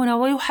يتجهمون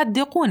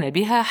ويحدقون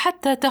بها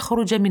حتى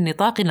تخرج من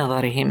نطاق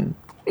نظرهم.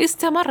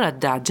 استمرت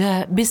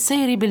دعجاء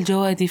بالسير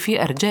بالجواد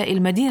في أرجاء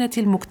المدينة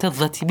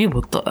المكتظة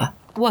ببطء،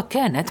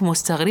 وكانت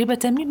مستغربة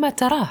مما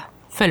تراه،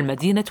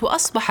 فالمدينة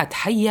أصبحت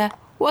حية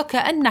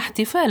وكأن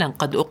احتفالاً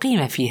قد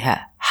أقيم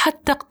فيها،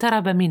 حتى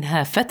اقترب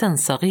منها فتى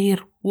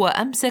صغير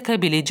وأمسك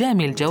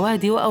بلجام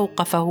الجواد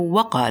وأوقفه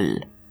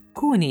وقال: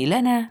 كوني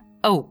لنا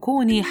أو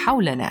كوني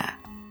حولنا.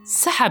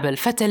 سحب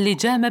الفتى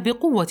اللجام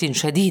بقوة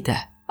شديدة،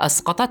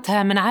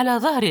 أسقطتها من على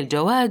ظهر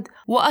الجواد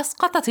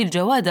وأسقطت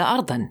الجواد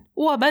أرضاً،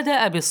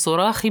 وبدأ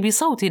بالصراخ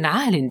بصوت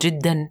عال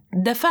جداً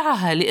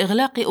دفعها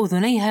لإغلاق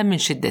أذنيها من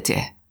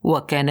شدته،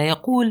 وكان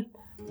يقول: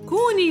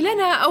 كوني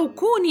لنا أو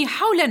كوني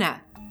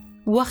حولنا.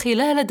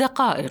 وخلال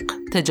دقائق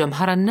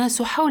تجمهر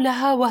الناس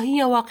حولها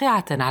وهي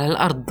واقعة على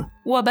الأرض،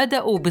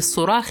 وبدأوا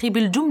بالصراخ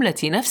بالجملة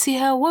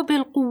نفسها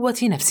وبالقوة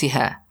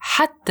نفسها،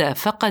 حتى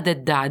فقدت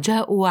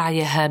دعجاء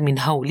وعيها من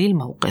هول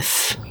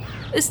الموقف.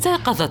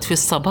 استيقظت في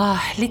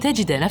الصباح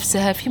لتجد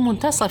نفسها في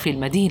منتصف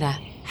المدينة،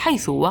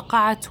 حيث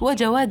وقعت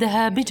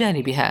وجوادها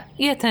بجانبها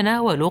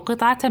يتناول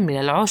قطعة من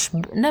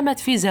العشب نمت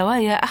في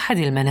زوايا أحد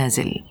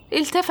المنازل.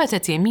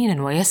 التفتت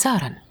يميناً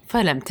ويساراً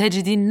فلم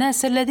تجد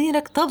الناس الذين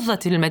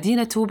اكتظت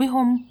المدينة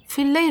بهم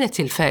في الليلة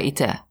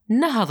الفائتة.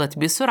 نهضت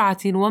بسرعة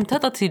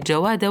وامتطت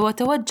الجواد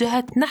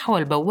وتوجهت نحو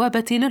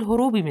البوابة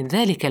للهروب من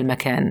ذلك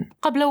المكان.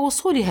 قبل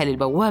وصولها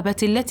للبوابة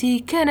التي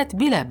كانت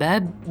بلا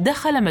باب،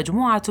 دخل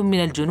مجموعة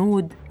من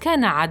الجنود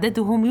كان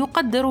عددهم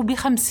يقدر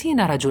ب50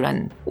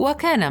 رجلاً،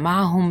 وكان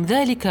معهم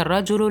ذلك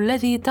الرجل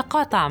الذي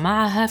تقاطع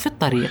معها في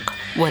الطريق،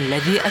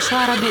 والذي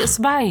أشار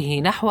بإصبعه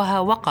نحوها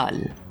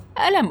وقال: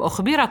 ألم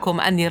أخبركم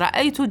أني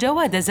رأيت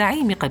جواد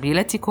زعيم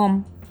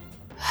قبيلتكم؟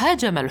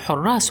 هاجم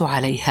الحراس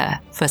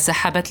عليها،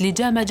 فسحبت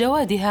لجام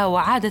جوادها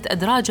وعادت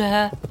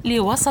أدراجها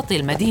لوسط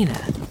المدينة.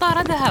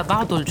 طاردها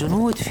بعض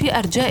الجنود في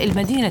أرجاء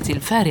المدينة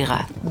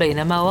الفارغة،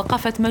 بينما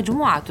وقفت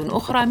مجموعة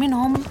أخرى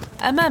منهم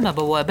أمام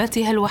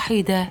بوابتها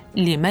الوحيدة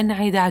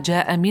لمنع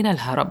دعجاء من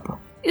الهرب.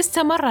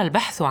 استمر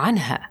البحث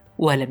عنها،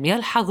 ولم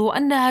يلحظوا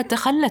أنها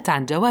تخلت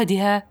عن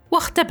جوادها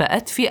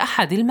واختبأت في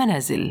أحد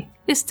المنازل.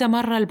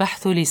 استمر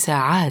البحث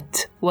لساعات،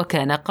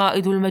 وكان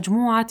قائد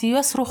المجموعة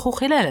يصرخ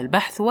خلال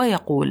البحث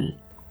ويقول: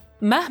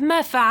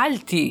 مهما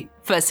فعلت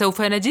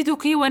فسوف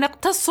نجدك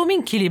ونقتص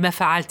منك لما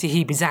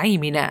فعلته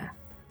بزعيمنا.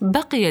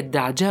 بقيت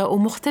دعجاء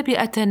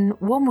مختبئة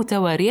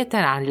ومتوارية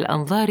عن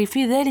الأنظار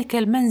في ذلك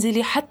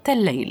المنزل حتى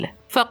الليل،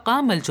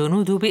 فقام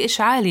الجنود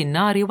بإشعال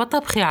النار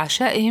وطبخ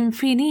عشائهم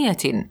في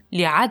نية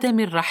لعدم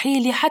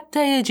الرحيل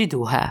حتى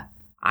يجدوها.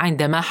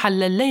 عندما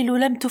حل الليل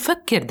لم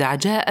تفكر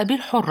دعجاء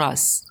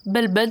بالحراس،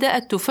 بل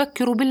بدأت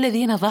تفكر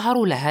بالذين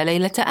ظهروا لها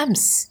ليلة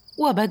أمس،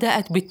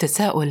 وبدأت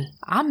بالتساؤل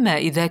عما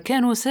إذا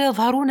كانوا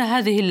سيظهرون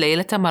هذه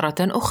الليلة مرة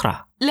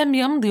أخرى. لم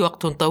يمض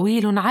وقت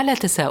طويل على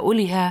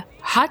تساؤلها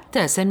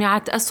حتى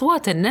سمعت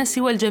أصوات الناس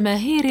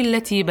والجماهير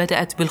التي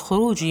بدأت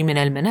بالخروج من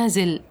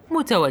المنازل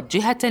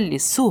متوجهة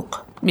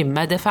للسوق،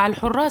 مما دفع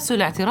الحراس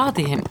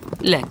لاعتراضهم،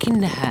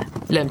 لكنها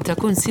لم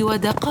تكن سوى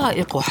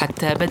دقائق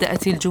حتى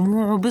بدأت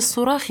الجموع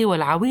بالصراخ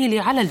والعويل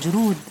على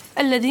الجنود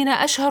الذين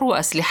أشهروا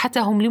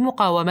أسلحتهم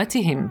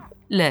لمقاومتهم،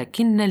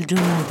 لكن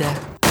الجنود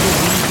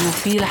تبيد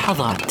في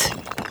لحظات.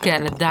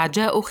 كانت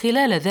دعجاء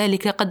خلال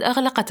ذلك قد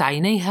أغلقت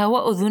عينيها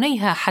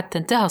وأذنيها حتى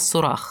انتهى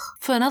الصراخ،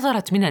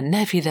 فنظرت من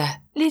النافذة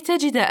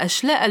لتجد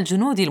أشلاء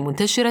الجنود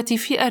المنتشرة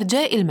في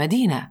أرجاء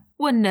المدينة،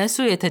 والناس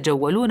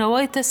يتجولون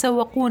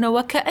ويتسوقون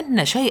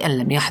وكأن شيئاً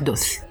لم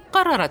يحدث.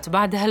 قررت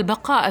بعدها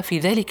البقاء في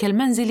ذلك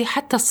المنزل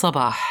حتى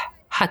الصباح،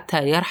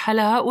 حتى يرحل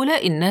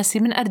هؤلاء الناس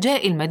من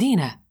أرجاء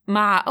المدينة.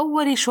 مع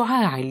أول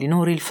شعاع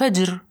لنور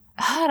الفجر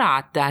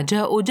هرعت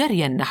دعجاء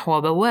جرياً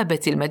نحو بوابة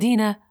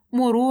المدينة،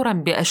 مروراً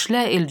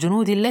بأشلاء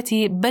الجنود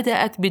التي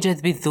بدأت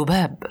بجذب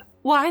الذباب.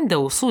 وعند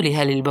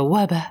وصولها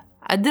للبوابة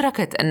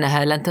أدركت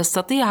أنها لن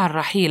تستطيع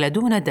الرحيل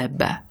دون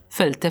دابة،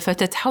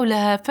 فالتفتت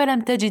حولها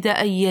فلم تجد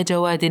أي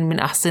جواد من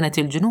أحصنة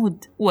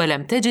الجنود،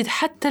 ولم تجد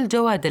حتى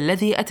الجواد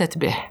الذي أتت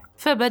به،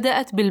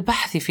 فبدأت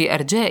بالبحث في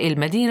أرجاء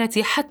المدينة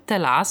حتى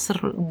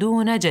العصر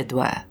دون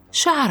جدوى.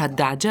 شعرت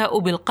دعجاء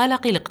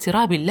بالقلق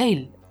لاقتراب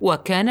الليل،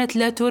 وكانت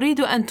لا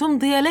تريد أن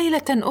تمضي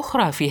ليلة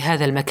أخرى في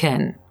هذا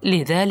المكان،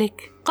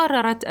 لذلك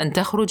قررت أن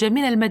تخرج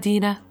من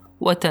المدينة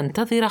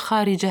وتنتظر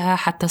خارجها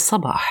حتى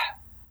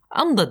الصباح.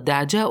 أمضت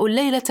دعجاء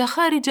الليلة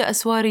خارج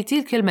أسوار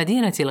تلك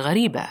المدينة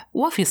الغريبة،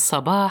 وفي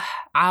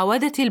الصباح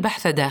عاودت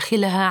البحث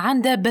داخلها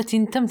عن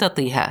دابة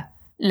تمتطيها،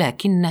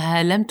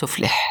 لكنها لم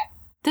تفلح.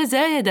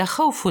 تزايد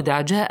خوف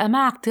دعجاء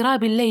مع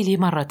اقتراب الليل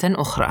مرة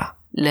أخرى،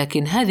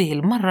 لكن هذه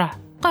المرة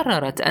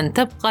قررت أن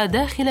تبقى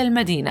داخل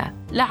المدينة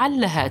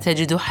لعلها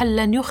تجد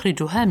حلاً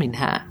يخرجها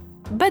منها.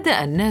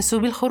 بدأ الناس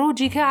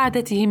بالخروج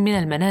كعادتهم من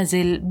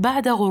المنازل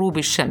بعد غروب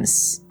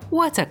الشمس،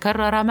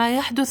 وتكرر ما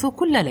يحدث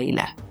كل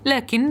ليلة،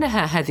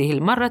 لكنها هذه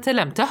المرة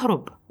لم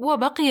تهرب،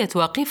 وبقيت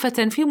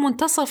واقفة في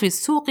منتصف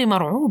السوق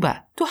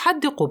مرعوبة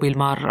تحدق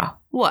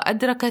بالمارة.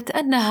 وأدركت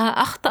أنها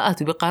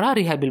أخطأت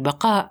بقرارها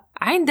بالبقاء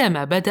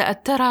عندما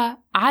بدأت ترى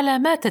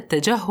علامات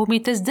التجهم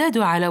تزداد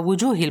على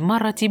وجوه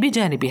المارة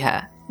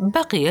بجانبها.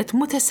 بقيت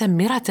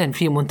متسمرة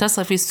في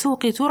منتصف السوق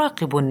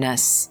تراقب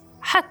الناس،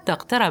 حتى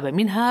اقترب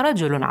منها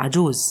رجل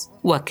عجوز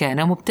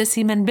وكان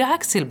مبتسما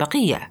بعكس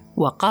البقية،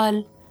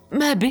 وقال: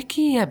 ما بك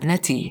يا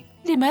ابنتي؟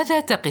 لماذا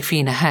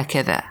تقفين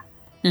هكذا؟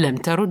 لم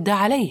ترد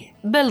عليه،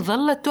 بل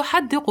ظلت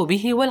تحدق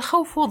به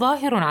والخوف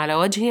ظاهر على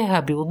وجهها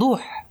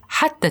بوضوح،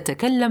 حتى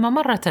تكلم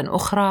مرة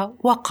أخرى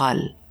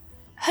وقال: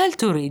 هل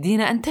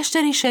تريدين أن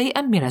تشتري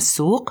شيئا من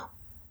السوق؟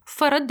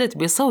 فردت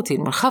بصوت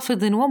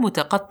منخفض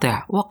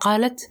ومتقطع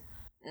وقالت: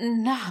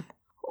 نعم،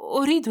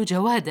 أريد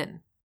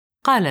جوادا.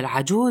 قال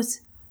العجوز: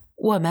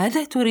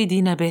 وماذا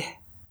تريدين به؟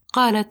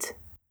 قالت: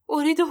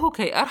 أريده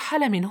كي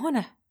أرحل من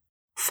هنا.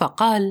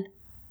 فقال: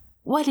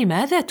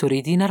 ولماذا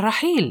تريدين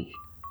الرحيل؟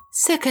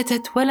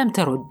 سكتت ولم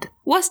ترد،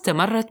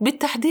 واستمرت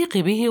بالتحديق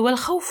به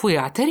والخوف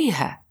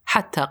يعتريها،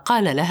 حتى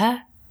قال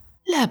لها: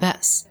 لا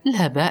بأس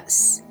لا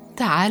بأس،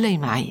 تعالي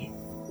معي.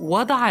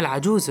 وضع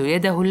العجوز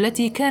يده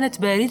التي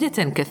كانت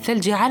باردة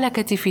كالثلج على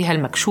كتفها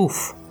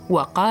المكشوف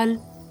وقال: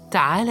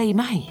 تعالي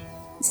معي.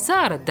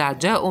 سارت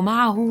دعجاء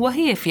معه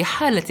وهي في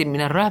حالة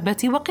من الرهبة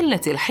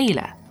وقلة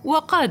الحيلة،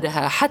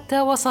 وقادها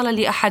حتى وصل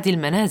لأحد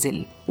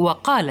المنازل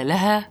وقال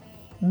لها: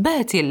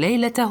 باتي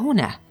الليلة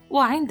هنا،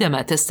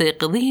 وعندما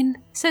تستيقظين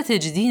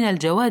ستجدين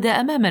الجواد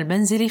أمام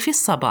المنزل في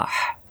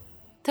الصباح.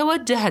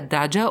 توجهت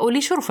دعجاء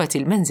لشرفة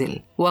المنزل،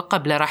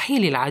 وقبل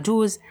رحيل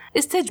العجوز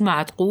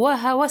استجمعت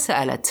قواها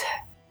وسألته: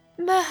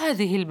 ما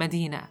هذه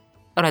المدينة؟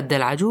 رد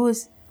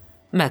العجوز: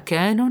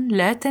 مكان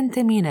لا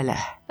تنتمين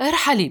له،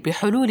 ارحلي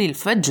بحلول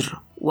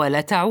الفجر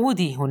ولا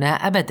تعودي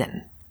هنا أبداً.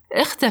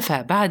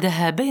 اختفى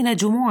بعدها بين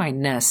جموع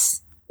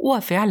الناس،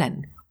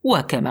 وفعلاً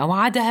وكما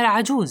وعدها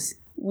العجوز،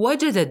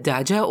 وجدت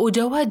دعجاء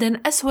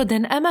جواداً أسوداً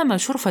أمام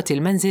شرفة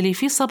المنزل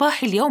في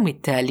صباح اليوم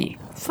التالي،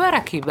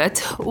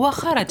 فركبته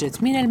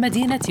وخرجت من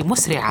المدينة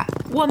مسرعة،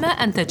 وما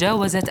أن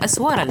تجاوزت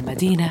أسوار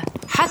المدينة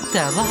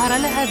حتى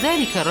ظهر لها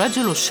ذلك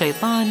الرجل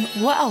الشيطان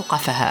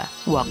وأوقفها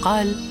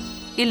وقال: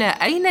 إلى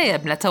أين يا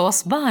ابنة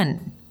وصبان؟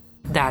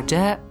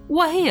 دعجاء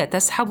وهي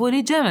تسحب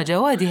لجام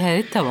جوادها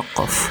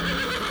للتوقف: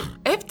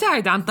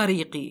 ابتعد عن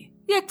طريقي،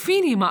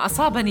 يكفيني ما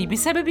أصابني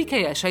بسببك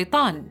يا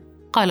شيطان.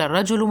 قال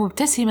الرجل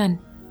مبتسماً: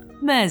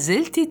 ما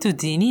زلت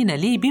تدينين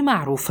لي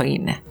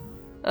بمعروفين.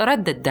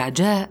 ردت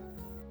دعجاء: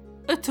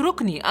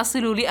 اتركني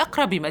أصل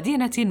لأقرب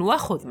مدينة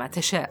وخذ ما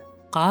تشاء.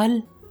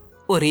 قال: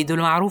 أريد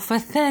المعروف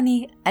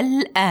الثاني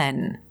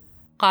الآن.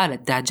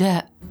 قالت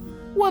دعجاء: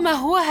 وما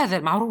هو هذا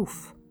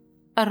المعروف؟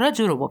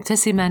 الرجل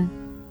مبتسماً: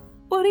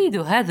 أريد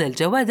هذا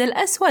الجواد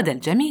الأسود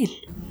الجميل.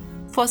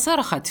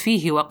 فصرخت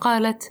فيه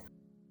وقالت: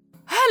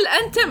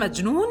 هل أنت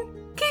مجنون؟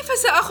 كيف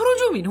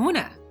سأخرج من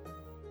هنا؟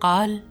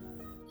 قال: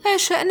 لا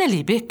شأن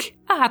لي بك،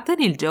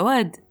 أعطني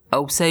الجواد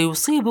أو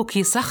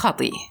سيصيبك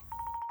سخطي.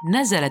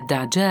 نزلت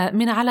دعجاء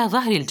من على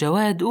ظهر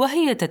الجواد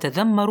وهي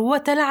تتذمر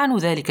وتلعن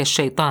ذلك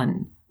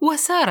الشيطان،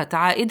 وسارت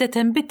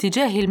عائدة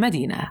باتجاه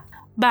المدينة.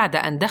 بعد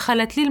أن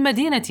دخلت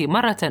للمدينة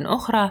مرة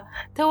أخرى،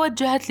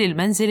 توجهت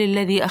للمنزل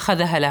الذي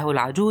أخذها له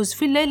العجوز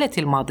في الليلة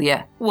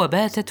الماضية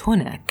وباتت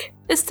هناك.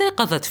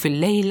 استيقظت في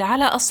الليل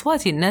على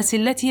أصوات الناس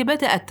التي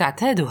بدأت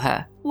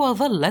تعتادها،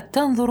 وظلت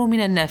تنظر من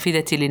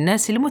النافذة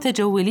للناس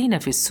المتجولين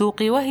في السوق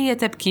وهي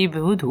تبكي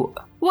بهدوء.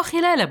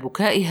 وخلال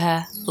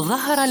بكائها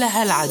ظهر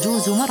لها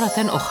العجوز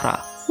مرة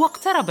أخرى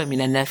واقترب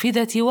من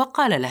النافذة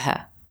وقال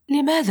لها: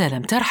 لماذا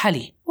لم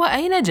ترحلي؟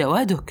 وأين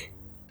جوادك؟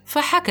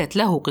 فحكت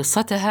له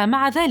قصتها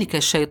مع ذلك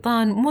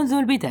الشيطان منذ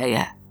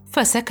البداية،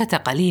 فسكت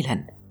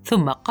قليلاً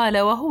ثم قال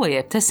وهو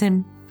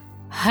يبتسم: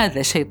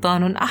 هذا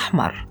شيطان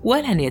أحمر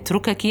ولن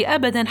يتركك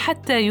أبداً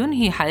حتى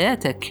ينهي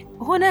حياتك.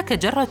 هناك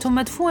جرة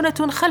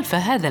مدفونة خلف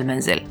هذا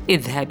المنزل،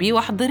 اذهبي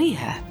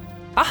واحضريها.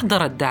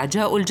 أحضرت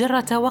دعجاء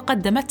الجرة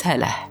وقدمتها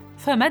له،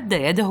 فمد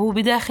يده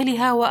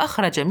بداخلها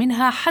وأخرج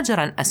منها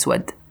حجراً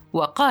أسود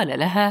وقال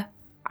لها: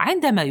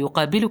 عندما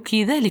يقابلك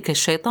ذلك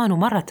الشيطان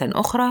مرة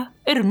أخرى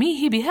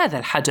ارميه بهذا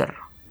الحجر.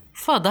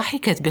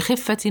 فضحكت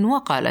بخفة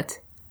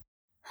وقالت: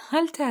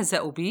 هل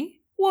تعزأ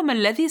بي؟ وما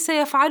الذي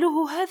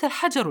سيفعله هذا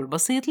الحجر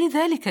البسيط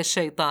لذلك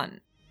الشيطان؟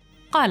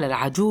 قال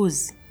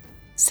العجوز: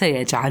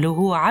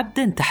 سيجعله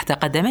عبداً تحت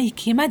قدميك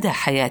مدى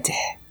حياته.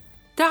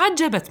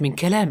 تعجبت من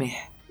كلامه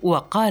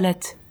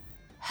وقالت: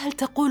 هل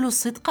تقول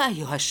الصدق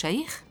أيها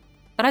الشيخ؟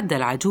 رد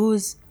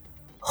العجوز: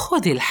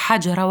 خذي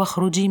الحجر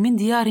واخرجي من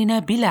ديارنا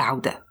بلا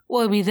عودة،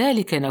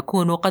 وبذلك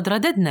نكون قد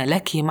رددنا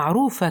لك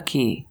معروفك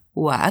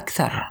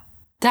وأكثر.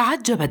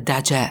 تعجبت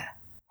دعجاء: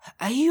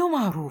 أي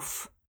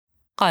معروف؟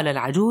 قال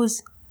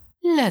العجوز: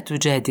 لا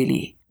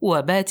تجادلي،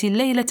 وباتي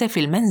الليلة في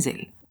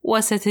المنزل،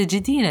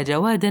 وستجدين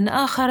جواداً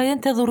آخر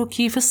ينتظرك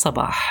في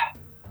الصباح.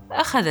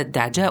 أخذت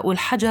دعجاء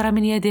الحجر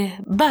من يده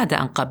بعد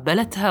أن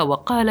قبلتها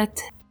وقالت: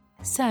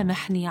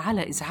 سامحني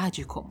على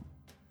إزعاجكم.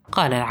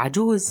 قال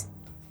العجوز: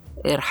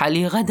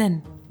 ارحلي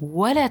غداً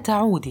ولا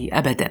تعودي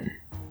أبداً.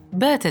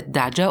 باتت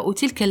دعجاء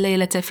تلك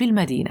الليلة في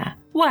المدينة،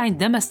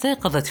 وعندما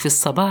استيقظت في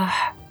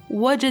الصباح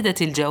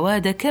وجدت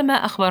الجواد كما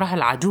أخبرها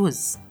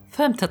العجوز،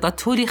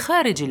 فامتطته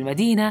لخارج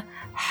المدينة،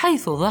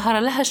 حيث ظهر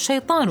لها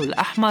الشيطان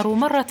الأحمر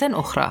مرة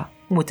أخرى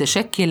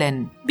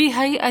متشكلاً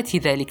بهيئة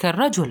ذلك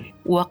الرجل،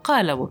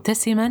 وقال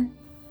مبتسماً: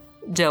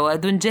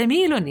 جواد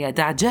جميل يا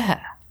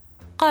دعجاء.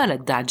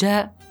 قالت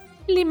دعجاء: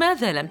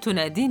 لماذا لم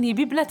تناديني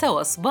بابنة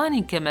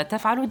وصبان كما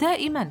تفعل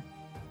دائماً؟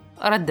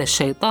 رد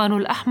الشيطان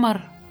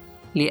الأحمر: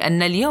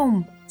 لأن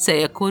اليوم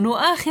سيكون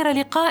آخر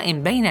لقاء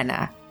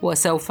بيننا،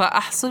 وسوف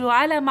أحصل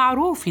على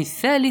معروفي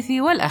الثالث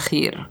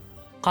والأخير.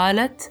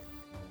 قالت: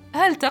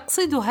 هل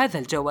تقصد هذا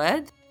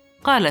الجواد؟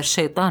 قال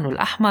الشيطان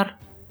الأحمر: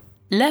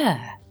 لا،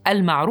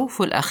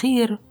 المعروف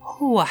الأخير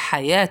هو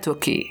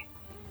حياتك.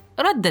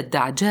 ردت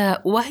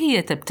دعجاء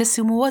وهي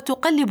تبتسم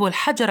وتقلب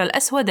الحجر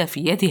الأسود في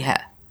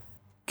يدها: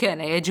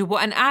 كان يجب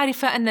أن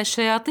أعرف أن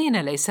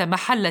الشياطين ليس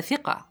محل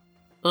ثقة.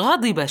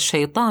 غضب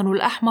الشيطان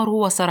الأحمر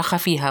وصرخ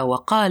فيها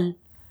وقال: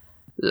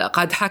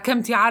 لقد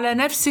حكمت على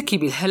نفسك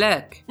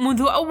بالهلاك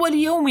منذ أول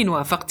يوم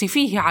وافقت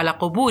فيه على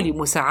قبول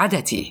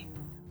مساعدتي.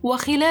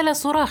 وخلال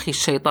صراخ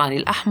الشيطان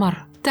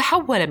الأحمر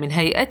تحول من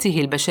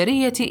هيئته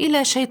البشرية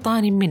إلى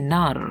شيطان من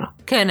نار،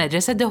 كان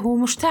جسده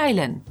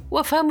مشتعلاً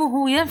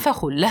وفمه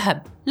ينفخ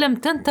اللهب. لم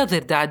تنتظر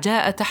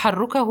دعجاء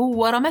تحركه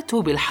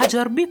ورمته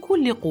بالحجر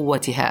بكل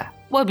قوتها،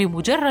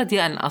 وبمجرد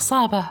أن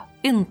أصابه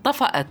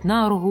انطفأت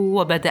ناره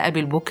وبدأ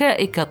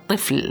بالبكاء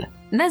كالطفل.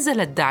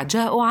 نزلت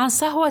دعجاء عن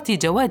صهوة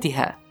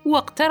جوادها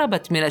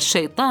واقتربت من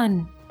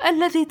الشيطان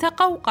الذي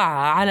تقوقع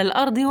على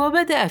الأرض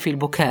وبدأ في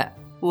البكاء،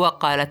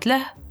 وقالت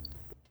له: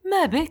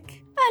 ما بك؟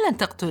 ألن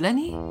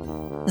تقتلني؟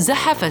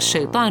 زحف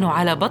الشيطان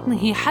على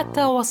بطنه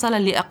حتى وصل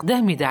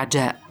لأقدام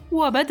دعجاء،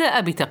 وبدأ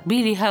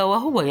بتقبيلها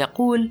وهو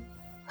يقول: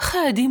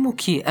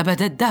 خادمك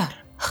أبد الدهر،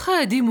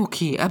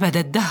 خادمك أبد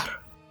الدهر.